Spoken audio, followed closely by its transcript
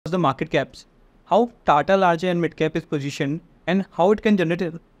the market caps, how Tata large and mid cap is positioned, and how it can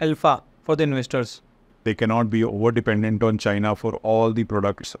generate alpha for the investors. They cannot be over-dependent on China for all the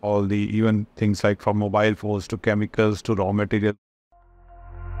products, all the even things like from mobile phones to chemicals to raw material.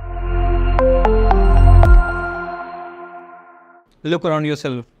 Look around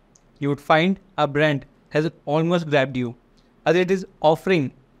yourself. You would find a brand has almost grabbed you, as it is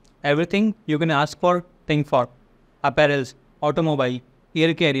offering everything you can ask for, think for. Apparels, automobile,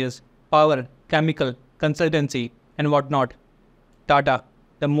 air carriers, power, chemical, consultancy, and whatnot. Tata,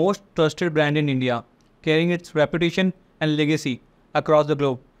 the most trusted brand in India, carrying its reputation and legacy across the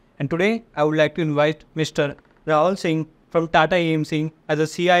globe. And today, I would like to invite Mr. Rahul Singh from TATA AMC as a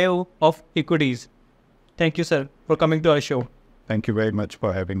CIO of Equities. Thank you, sir, for coming to our show. Thank you very much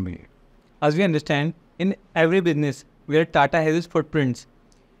for having me. As we understand, in every business where Tata has its footprints,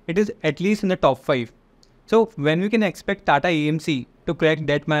 it is at least in the top 5. So when we can expect Tata AMC to crack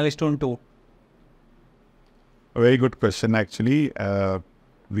that milestone too? A very good question, actually.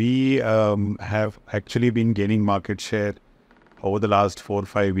 We have actually been gaining market share over the last 4 or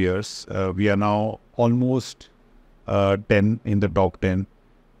 5 years. We are now almost 10 in the top 10.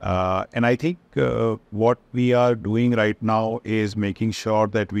 And I think what we are doing right now is making sure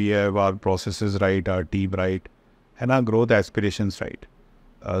that we have our processes right, our team right, and our growth aspirations right.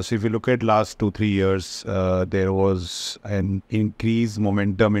 So if you look at last 2-3 years, there was an increased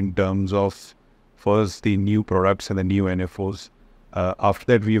momentum in terms of first the new products and the new NFOs. After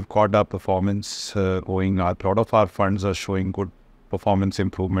that, we've got our performance going. A lot of our funds are showing good performance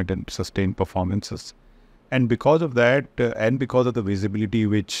improvement and sustained performances. And because of that, and because of the visibility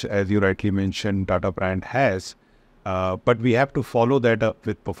which, as you rightly mentioned, Tata brand has, but we have to follow that up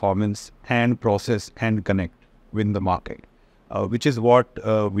with performance and process and connect with the market, which is what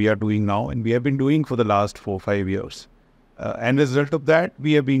we are doing now, and we have been doing for the last 4 or 5 years. And as a result of that,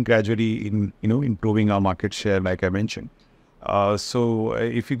 we have been gradually improving our market share, like I mentioned. So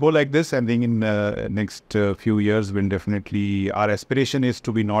if we go like this, I think in next few years, we'll definitely, our aspiration is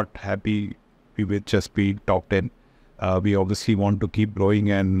to be not happy with just be top 10. We obviously want to keep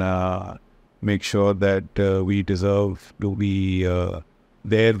growing and make sure that we deserve to be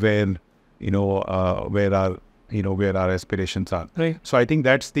there where our aspirations are. Right. So I think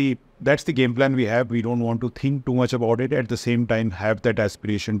that's the game plan we have. We don't want to think too much about it. At the same time, have that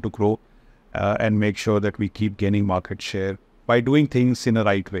aspiration to grow and make sure that we keep gaining market share by doing things in a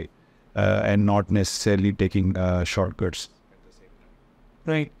right way and not necessarily taking shortcuts at the same time.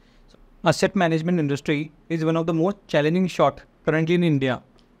 Right. Asset management industry is one of the most challenging shot currently in India,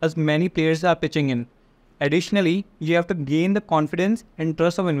 as many players are pitching in. Additionally, you have to gain the confidence and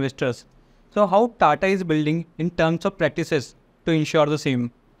trust of investors. So how Tata is building in terms of practices to ensure the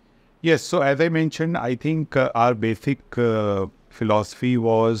same? Yes, so as I mentioned, I think our basic philosophy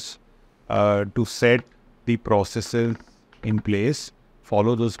was to set the processes in place,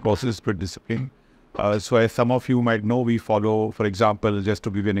 follow those processes with discipline. So as some of you might know, we follow, for example, just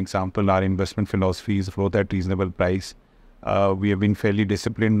to give you an example, our investment philosophy is growth at reasonable price. We have been fairly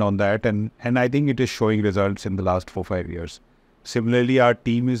disciplined on that, and I think it is showing results in the last 4 or 5 years. Similarly, our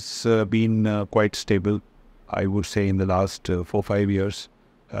team has been quite stable, I would say, in the last 4 or 5 years.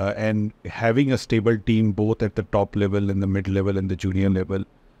 And having a stable team both at the top level, in the mid level and the junior level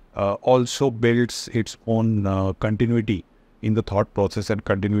also builds its own continuity in the thought process and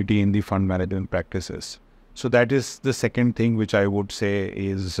continuity in the fund management practices. So that is the second thing which I would say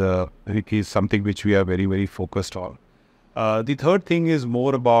is something which we are very, very focused on. The third thing is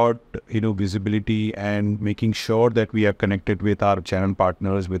more about visibility and making sure that we are connected with our channel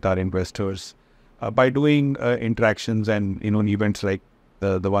partners, with our investors, by doing interactions and events like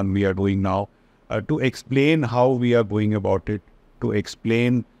the one we are doing now, to explain how we are going about it, to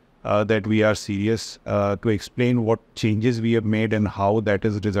explain that we are serious, to explain what changes we have made and how that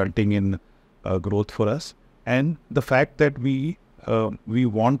is resulting in growth for us, and the fact that we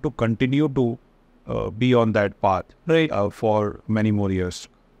want to continue to be on that path, Right. For many more years.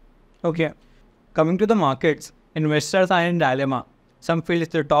 Okay. Coming to the markets, investors are in dilemma. Some feel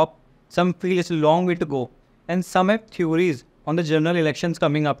it's the top, some feel it's a long way to go, and some have theories on the general elections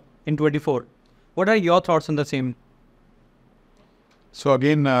coming up in 24. What are your thoughts on the same? So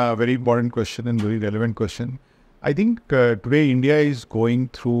again, very important question and very relevant question. I think today India is going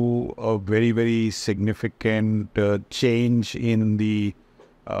through a very, very significant change in the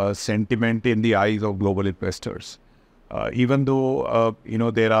sentiment in the eyes of global investors. Even though,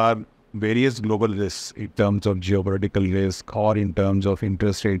 there are various global risks in terms of geopolitical risk or in terms of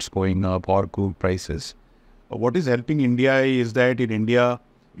interest rates going up or crude prices. What is helping India is that in India,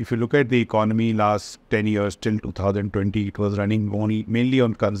 if you look at the economy last 10 years till 2020, it was running only mainly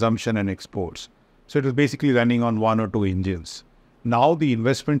on consumption and exports. So it was basically running on one or two engines. Now the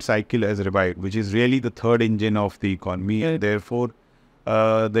investment cycle has revived, which is really the third engine of the economy. And therefore,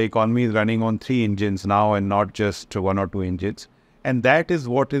 the economy is running on three engines now and not just one or two engines. And that is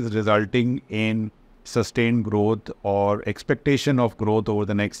what is resulting in sustained growth or expectation of growth over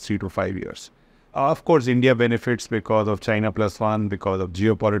the next 3 to 5 years. Of course, India benefits because of China plus one, because of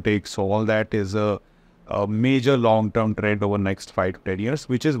geopolitics. So all that is a major long-term trend over the next 5 to 10 years,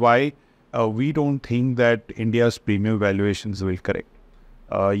 which is why we don't think that India's premium valuations will correct.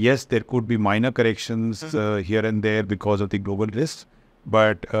 Yes, there could be minor corrections here and there because of the global risks,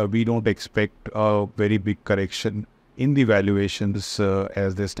 but we don't expect a very big correction in the valuations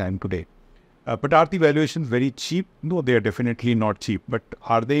as they stand today. But are the valuations very cheap? No, they are definitely not cheap. But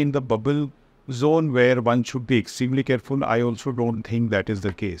are they in the bubble zone where one should be extremely careful? I also don't think that is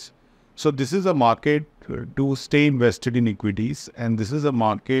the case. So this is a market to stay invested in equities, and this is a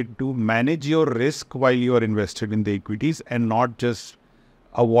market to manage your risk while you are invested in the equities and not just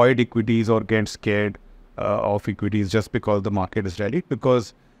avoid equities or get scared of equities just because the market is rallied.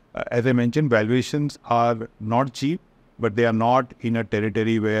 Because as I mentioned, valuations are not cheap, but they are not in a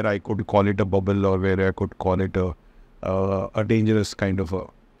territory where I could call it a bubble or where I could call it a dangerous kind of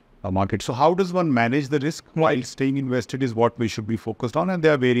a market. So how does one manage the risk while staying invested is what we should be focused on. And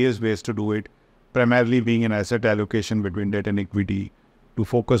there are various ways to do it, primarily being an asset allocation between debt and equity, to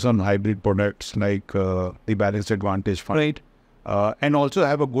focus on hybrid products like the balanced advantage fund. Right. And also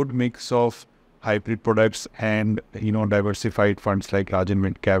have a good mix of hybrid products and, diversified funds like large and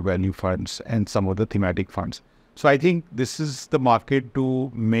mid cap value funds and some of the thematic funds. So I think this is the market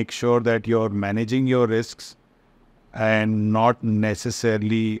to make sure that you're managing your risks and not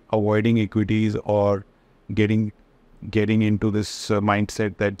necessarily avoiding equities or getting into this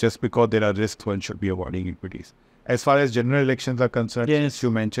mindset that just because there are risks, one should be avoiding equities. As far as general elections are concerned, yes,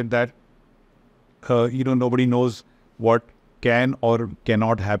 you mentioned that, nobody knows what can or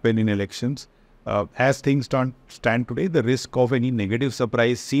cannot happen in elections. As things stand today, the risk of any negative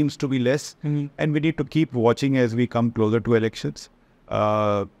surprise seems to be less, and we need to keep watching as we come closer to elections.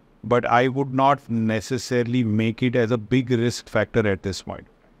 But I would not necessarily make it as a big risk factor at this point.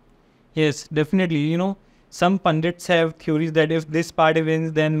 Yes, definitely. Some pundits have theories that if this party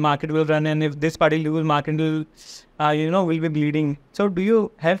wins, then market will run, and if this party loses, market will, will be bleeding. So do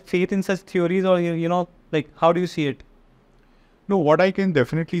you have faith in such theories, or, how do you see it? No, what I can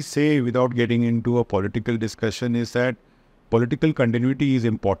definitely say without getting into a political discussion is that political continuity is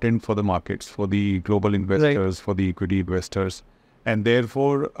important for the markets, for the global investors, for the equity investors. And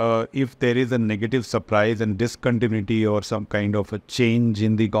therefore, if there is a negative surprise and discontinuity or some kind of a change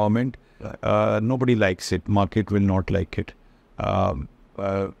in the government, nobody likes it. Market will not like it.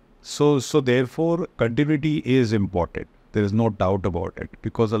 So therefore, continuity is important. There is no doubt about it,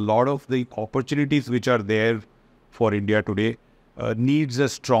 because a lot of the opportunities which are there for India today needs a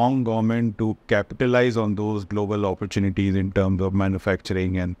strong government to capitalize on those global opportunities in terms of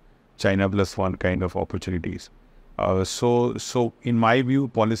manufacturing and China plus one kind of opportunities. So in my view,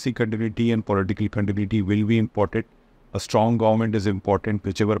 policy continuity and political continuity will be important. A strong government is important,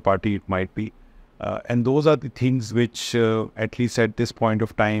 whichever party it might be. And those are the things which, at least at this point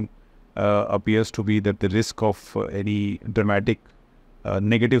of time, appears to be that the risk of any dramatic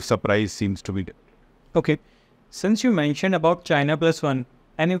negative surprise seems to be there. Okay. Since you mentioned about China plus one,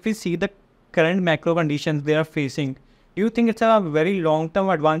 and if we see the current macro conditions they are facing, do you think it's a very long-term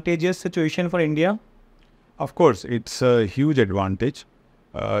advantageous situation for India? Of course, it's a huge advantage.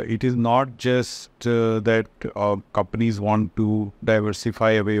 It is not just that companies want to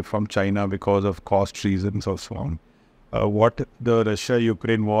diversify away from China because of cost reasons or so on. What the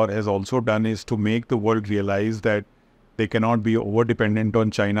Russia-Ukraine war has also done is to make the world realize that they cannot be over-dependent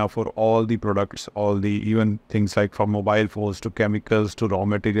on China for all the products, even things like from mobile phones to chemicals to raw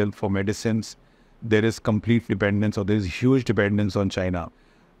material for medicines. There is complete dependence, or there is huge dependence on China.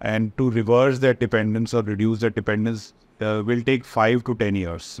 And to reverse that dependence or reduce that dependence will take 5 to 10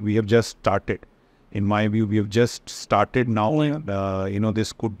 years. We have just started. In my view, we have just started now.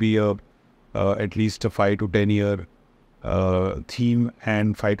 This could be at least a 5 to 10 year theme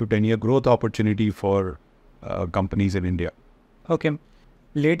and 5 to 10 year growth opportunity for companies in India. Okay.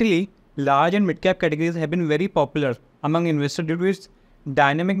 Lately, large and mid-cap categories have been very popular among investors due to its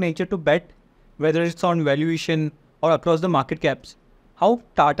dynamic nature to bet, whether it's on valuation or across the market caps. How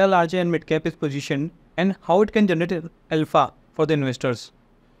Tata large and mid-cap is positioned and how it can generate alpha for the investors?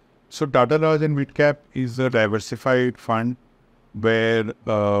 So Tata large and mid-cap is a diversified fund where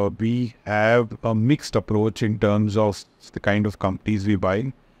we have a mixed approach in terms of the kind of companies we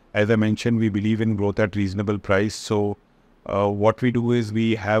buy. As I mentioned, we believe in growth at reasonable price. So what we do is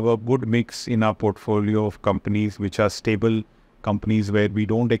we have a good mix in our portfolio of companies which are stable companies where we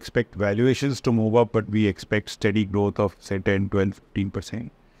don't expect valuations to move up, but we expect steady growth of say 10, 12, 15%.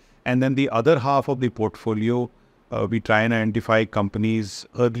 And then the other half of the portfolio, we try and identify companies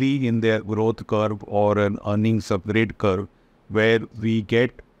early in their growth curve or an earnings upgrade curve where we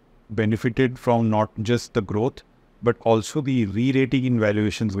get benefited from not just the growth, but also the re-rating in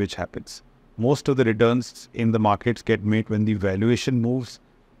valuations which happens. Most of the returns in the markets get made when the valuation moves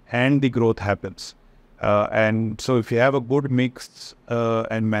and the growth happens. And so if you have a good mix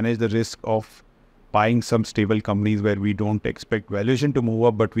and manage the risk of buying some stable companies where we don't expect valuation to move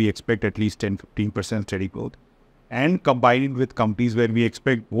up, but we expect at least 10-15% steady growth, and combine it with companies where we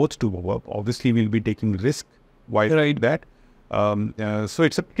expect both to move up, obviously we'll be taking risk while doing that. So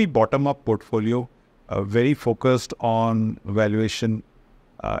it's a pretty bottom-up portfolio, very focused on valuation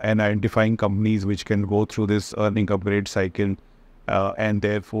and identifying companies which can go through this earning upgrade cycle and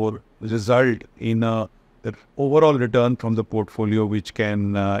therefore result in the overall return from the portfolio which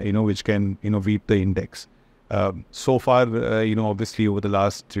can beat the index. So far, obviously over the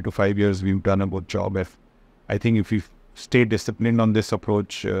last 3 to 5 years, we've done a good job. I think if we stay disciplined on this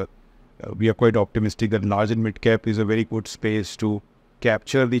approach, we are quite optimistic that large and mid cap is a very good space to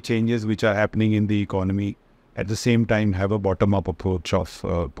capture the changes which are happening in the economy. At the same time, have a bottom-up approach of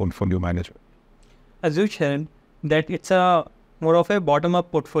portfolio management. As you said, that it's a more of a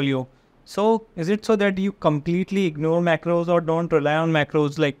bottom-up portfolio. So is it so that you completely ignore macros or don't rely on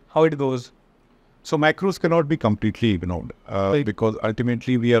macros, like how it goes? So macros cannot be completely ignored because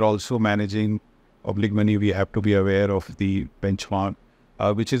ultimately we are also managing public money. We have to be aware of the benchmark,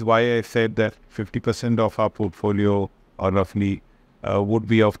 which is why I said that 50% of our portfolio or roughly would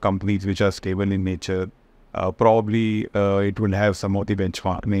be of companies which are stable in nature. Probably it will have some of the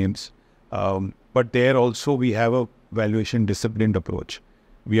benchmark names. But there also we have a valuation disciplined approach.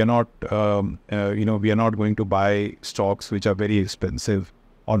 We are not, we are not going to buy stocks which are very expensive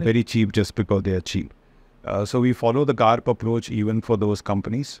or very cheap just because they are cheap. So we follow the GARP approach even for those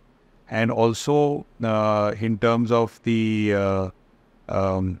companies. And also in terms of the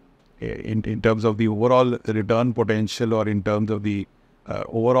in terms of the overall return potential or in terms of the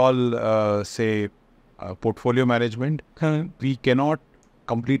overall portfolio management, we cannot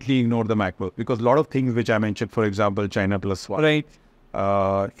completely ignore the macro because a lot of things which I mentioned, for example, China plus one,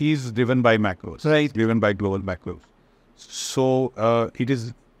 is driven by macros, driven by global macros. So it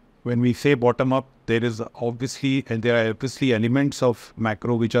is, when we say bottom up, there are obviously elements of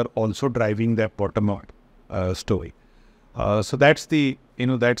macro which are also driving that bottom up story. So that's the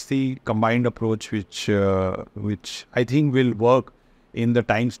combined approach which I think will work in the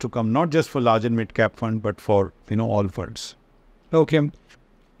times to come, not just for large and mid cap fund, but for all funds. Okay.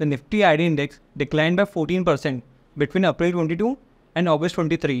 The Nifty ID index declined by 14% between April 22 and August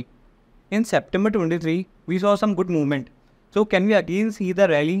 23. In September 23, we saw some good movement. So can we again see the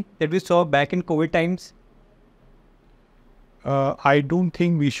rally that we saw back in COVID times? I don't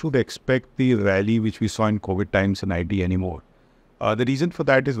think we should expect the rally which we saw in COVID times in IT anymore. The reason for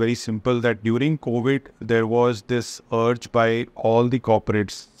that is very simple, that during COVID, there was this urge by all the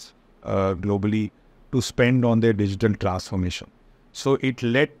corporates globally to spend on their digital transformation. So it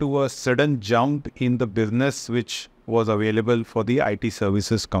led to a sudden jump in the business which was available for the IT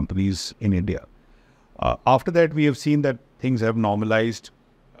services companies in India. After that, we have seen that things have normalized.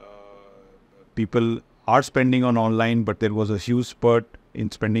 People are spending on online, but there was a huge spurt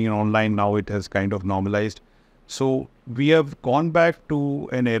in spending on online. Now it has kind of normalized. So we have gone back to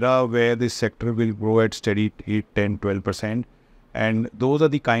an era where this sector will grow at steady 8, 10, 12%. And those are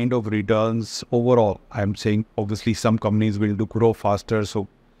the kind of returns overall. I'm saying obviously some companies will grow faster,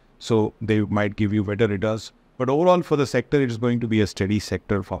 so they might give you better returns. But overall for the sector, it is going to be a steady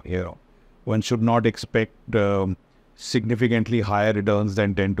sector from here on. One should not expect significantly higher returns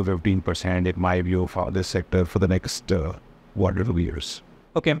than 10 to 15% in my view for this sector for the next 1 or 2 years.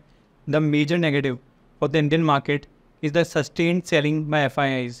 Okay. The major negative for the Indian market is the sustained selling by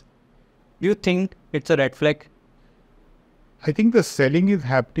FIIs. Do you think it's a red flag? I think the selling is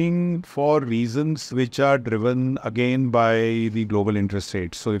happening for reasons which are driven again by the global interest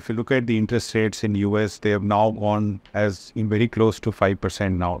rates. So if you look at the interest rates in US, they have now gone as in very close to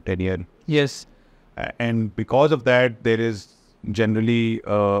 5% now, 10-year. Yes. And because of that, there is generally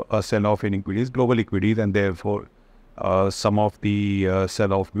a sell-off in equities, global equities, and therefore some of the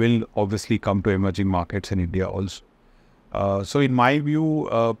sell-off will obviously come to emerging markets in India also. So in my view,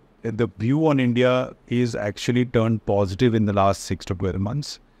 the view on India is actually turned positive in the last 6 to 12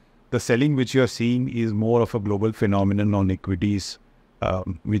 months. The selling which you are seeing is more of a global phenomenon on equities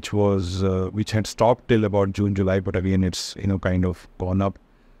which had stopped till about June, July, but again, it's kind of gone up.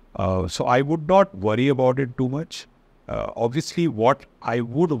 So I would not worry about it too much. Obviously, what I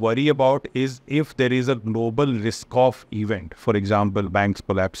would worry about is if there is a global risk-off event, for example, banks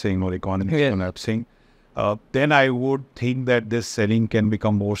collapsing or economies collapsing, then I would think that this selling can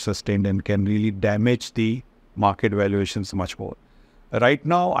become more sustained and can really damage the market valuations much more. Right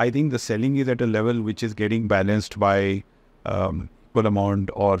now, I think the selling is at a level which is getting balanced by equal amount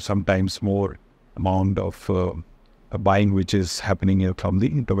or sometimes more amount of buying which is happening from the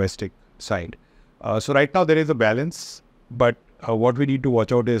domestic side. So right now there is a balance, but what we need to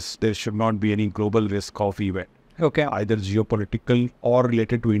watch out is there should not be any global risk of event. Okay. Either geopolitical or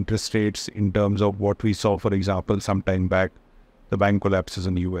related to interest rates in terms of what we saw, for example, some time back, the bank collapses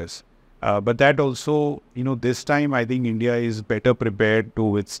in the US. But that also, this time I think India is better prepared to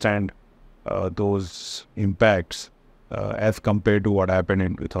withstand those impacts as compared to what happened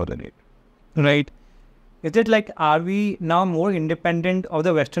in 2008. Right. Is it like, are we now more independent of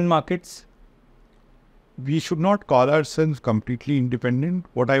the Western markets? We should not call ourselves completely independent.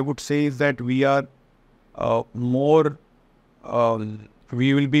 What I would say is that we are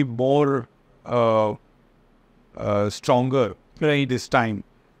we will be more stronger this time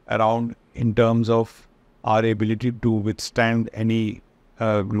around in terms of our ability to withstand any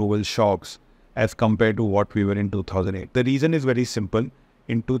global shocks as compared to what we were in 2008. The reason is very simple.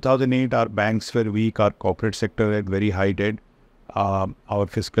 In 2008, our banks were weak, our corporate sector had very high debt, our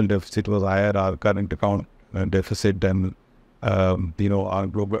fiscal deficit was higher, our current account deficit, and our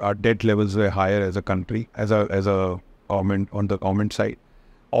debt levels were higher as a country, as a government, on the government side.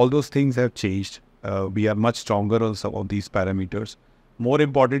 All those things have changed. We are much stronger on some of these parameters. More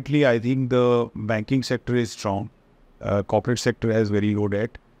importantly, I think the banking sector is strong. Corporate sector has very low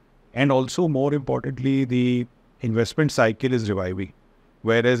debt. And also, more importantly, the investment cycle is reviving.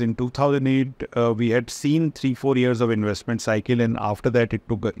 Whereas in 2008, we had seen 3-4 years of investment cycle, and after that, it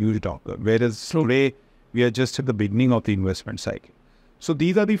took a huge downturn. Whereas today, we are just at the beginning of the investment cycle. So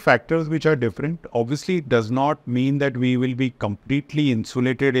these are the factors which are different. Obviously, it does not mean that we will be completely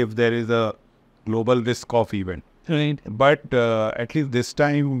insulated if there is a global risk-off event. Right. But at least this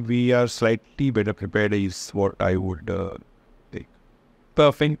time, we are slightly better prepared is what I would take.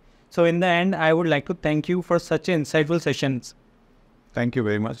 Perfect. So in the end, I would like to thank you for such insightful sessions. Thank you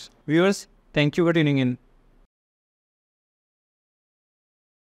very much. Viewers, thank you for tuning in.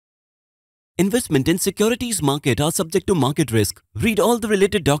 Investment in securities market are subject to market risk. Read all the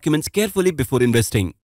related documents carefully before investing.